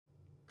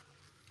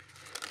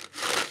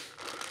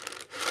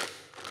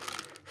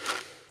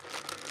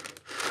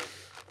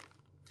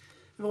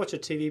Ever watch a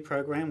TV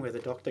program where the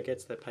doctor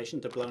gets the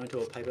patient to blow into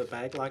a paper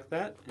bag like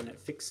that and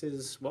it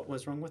fixes what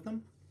was wrong with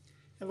them?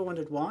 Ever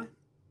wondered why?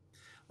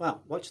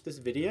 Well, watch this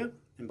video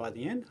and by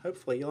the end,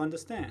 hopefully you'll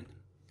understand.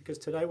 Because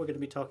today we're going to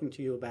be talking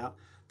to you about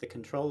the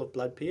control of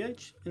blood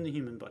pH in the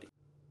human body.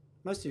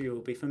 Most of you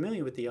will be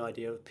familiar with the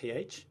idea of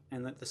pH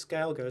and that the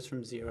scale goes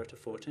from 0 to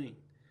 14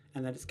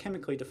 and that it's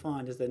chemically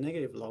defined as the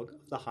negative log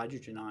of the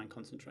hydrogen ion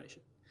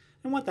concentration.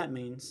 And what that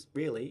means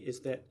really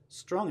is that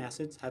strong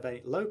acids have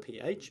a low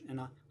pH and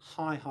a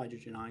high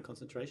hydrogen ion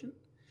concentration,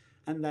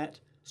 and that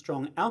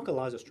strong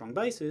alkalis or strong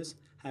bases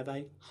have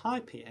a high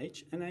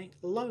pH and a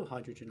low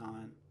hydrogen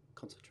ion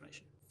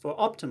concentration. For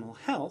optimal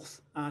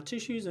health, our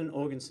tissues and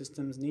organ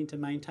systems need to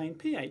maintain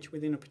pH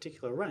within a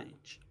particular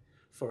range.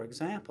 For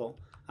example,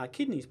 our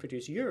kidneys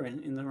produce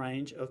urine in the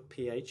range of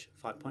pH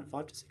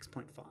 5.5 to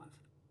 6.5.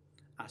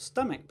 Our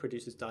stomach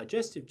produces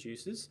digestive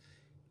juices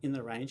in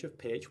the range of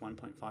pH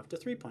 1.5 to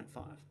 3.5.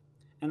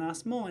 And our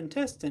small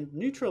intestine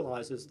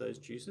neutralizes those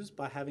juices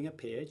by having a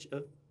pH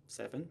of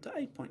 7 to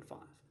 8.5.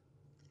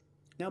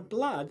 Now,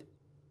 blood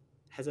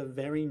has a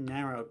very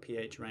narrow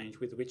pH range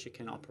with which it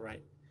can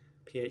operate,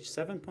 pH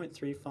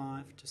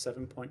 7.35 to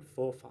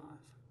 7.45.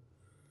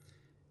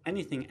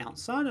 Anything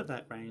outside of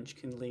that range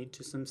can lead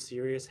to some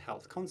serious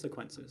health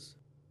consequences.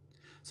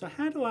 So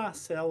how do our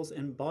cells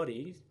and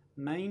bodies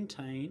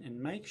maintain and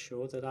make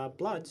sure that our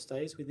blood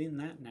stays within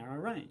that narrow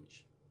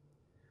range?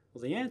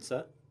 Well, the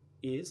answer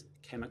is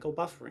chemical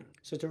buffering.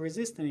 So to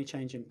resist any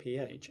change in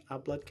pH, our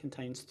blood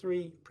contains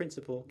three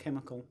principal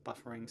chemical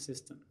buffering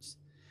systems.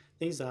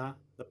 These are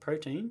the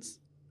proteins,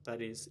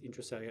 that is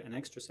intracellular and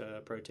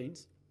extracellular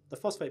proteins, the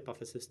phosphate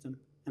buffer system,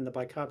 and the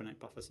bicarbonate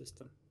buffer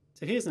system.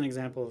 So here's an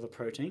example of a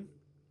protein,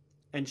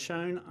 and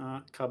shown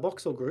are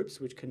carboxyl groups,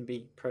 which can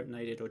be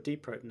protonated or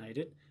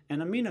deprotonated,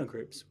 and amino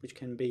groups, which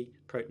can be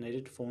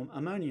protonated to form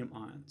ammonium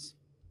ions.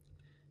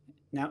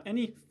 Now,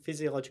 any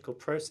physiological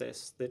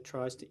process that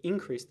tries to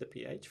increase the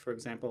pH, for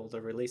example,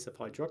 the release of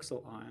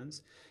hydroxyl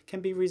ions,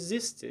 can be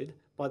resisted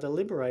by the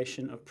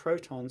liberation of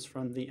protons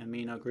from the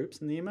amino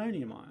groups and the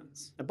ammonium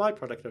ions. A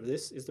byproduct of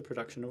this is the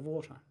production of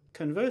water.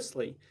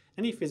 Conversely,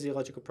 any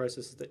physiological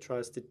process that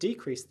tries to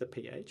decrease the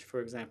pH,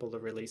 for example, the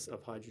release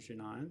of hydrogen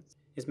ions,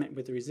 is met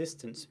with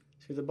resistance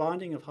through the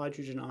binding of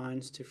hydrogen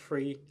ions to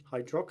free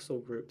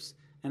hydroxyl groups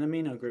and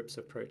amino groups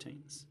of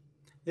proteins.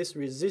 This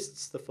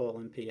resists the fall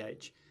in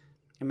pH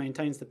and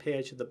maintains the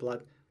pH of the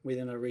blood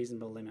within a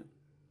reasonable limit.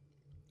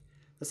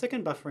 The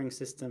second buffering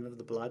system of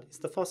the blood is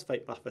the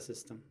phosphate buffer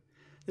system.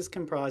 This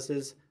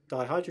comprises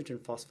dihydrogen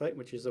phosphate,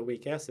 which is a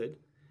weak acid,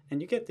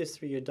 and you get this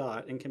through your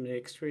diet and can be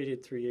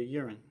excreted through your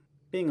urine.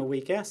 Being a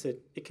weak acid,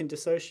 it can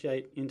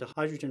dissociate into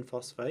hydrogen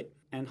phosphate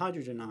and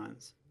hydrogen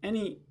ions.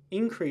 Any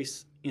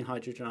increase in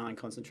hydrogen ion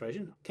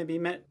concentration can be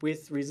met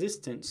with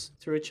resistance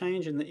through a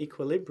change in the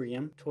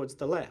equilibrium towards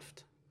the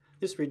left.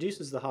 This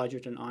reduces the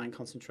hydrogen ion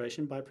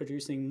concentration by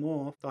producing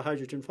more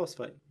dihydrogen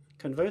phosphate.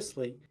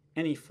 Conversely,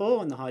 any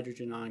fall in the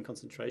hydrogen ion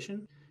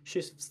concentration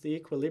shifts the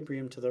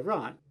equilibrium to the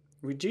right,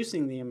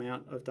 reducing the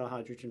amount of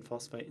dihydrogen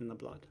phosphate in the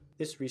blood.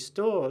 This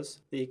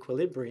restores the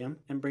equilibrium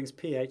and brings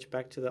pH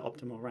back to the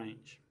optimal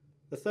range.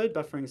 The third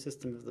buffering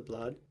system of the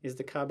blood is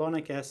the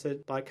carbonic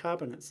acid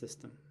bicarbonate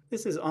system.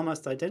 This is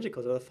almost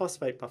identical to the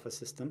phosphate buffer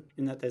system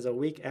in that there's a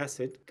weak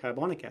acid,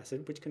 carbonic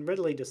acid, which can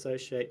readily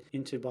dissociate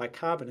into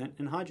bicarbonate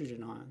and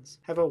hydrogen ions.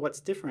 However, what's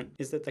different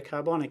is that the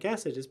carbonic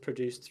acid is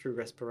produced through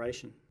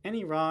respiration.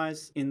 Any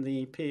rise in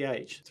the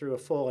pH through a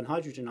fall in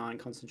hydrogen ion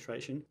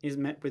concentration is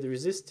met with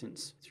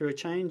resistance through a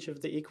change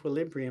of the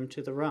equilibrium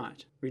to the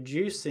right,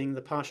 reducing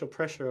the partial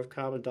pressure of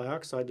carbon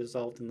dioxide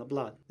dissolved in the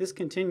blood. This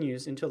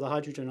continues until the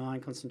hydrogen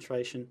ion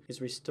concentration is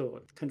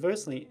restored.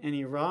 Conversely,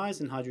 any rise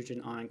in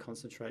hydrogen ion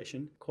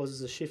concentration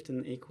causes a shift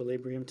in the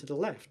equilibrium to the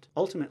left,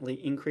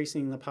 ultimately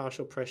increasing the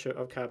partial pressure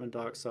of carbon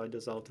dioxide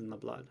dissolved in the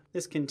blood.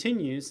 This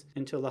continues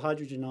until the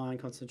hydrogen ion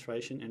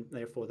concentration, and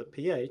therefore the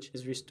pH,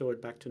 is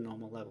restored back to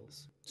normal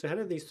levels. So how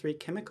do these three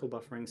chemical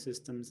buffering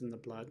systems in the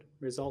blood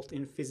result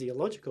in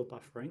physiological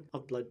buffering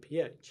of blood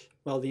pH?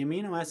 Well, the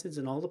amino acids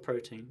in all the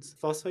proteins,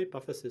 phosphate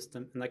buffer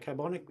system, and the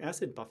carbonic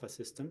acid buffer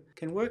system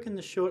can work in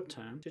the short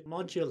term to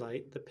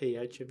modulate the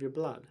pH of your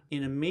blood.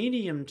 In a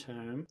medium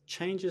term,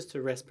 changes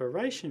to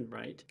respiration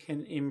rate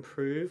can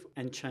improve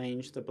and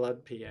change the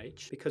blood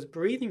pH because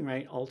breathing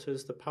rate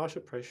alters the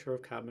partial pressure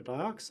of carbon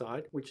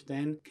dioxide, which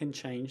then can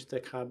change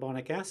the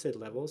carbonic acid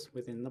levels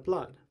within the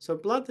blood. So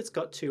blood that's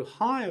got too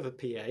high of a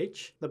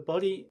pH, the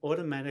body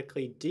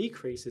automatically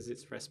decreases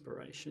its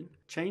respiration,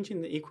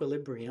 changing the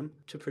equilibrium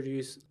to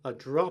produce a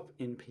drop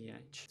in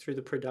pH through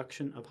the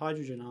production of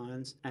hydrogen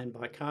ions and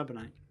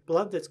bicarbonate.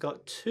 Blood that's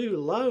got too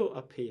low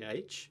a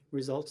pH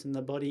results in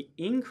the body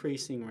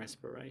increasing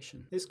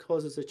respiration. This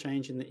causes a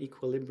change in the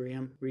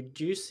equilibrium,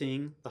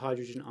 reducing the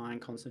hydrogen ion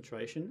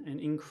concentration and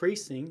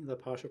increasing the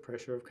partial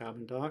pressure of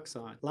carbon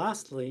dioxide.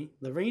 Lastly,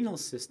 the renal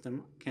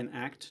system can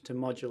act to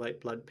modulate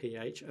blood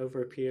pH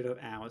over a period of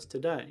hours to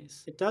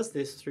days. It does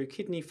this through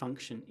kidney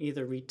function,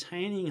 either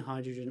retaining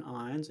hydrogen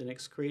ions and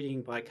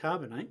excreting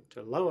bicarbonate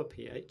to lower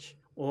pH,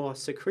 or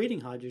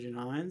secreting hydrogen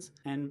ions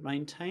and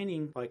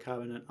maintaining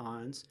bicarbonate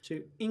ions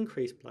to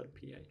increase blood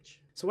pH.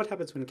 So what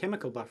happens when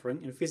chemical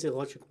buffering and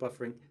physiological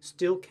buffering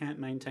still can't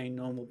maintain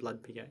normal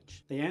blood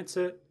pH? The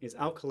answer is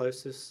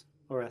alkalosis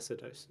or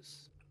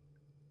acidosis.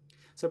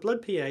 So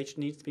blood pH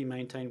needs to be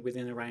maintained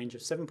within a range of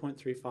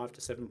 7.35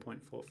 to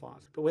 7.45.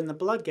 But when the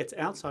blood gets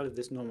outside of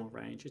this normal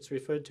range, it's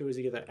referred to as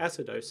either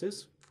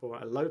acidosis, for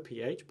a low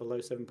pH below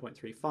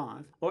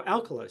 7.35, or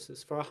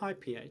alkalosis for a high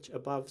pH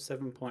above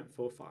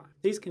 7.45.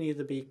 These can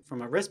either be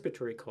from a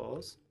respiratory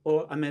cause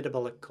or a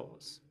metabolic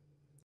cause.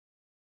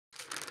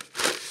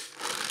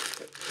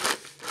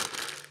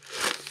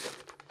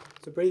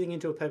 So breathing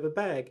into a paper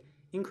bag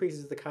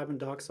increases the carbon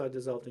dioxide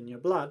dissolved in your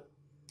blood,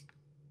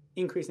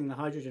 increasing the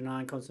hydrogen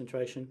ion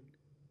concentration,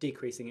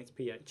 decreasing its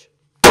pH.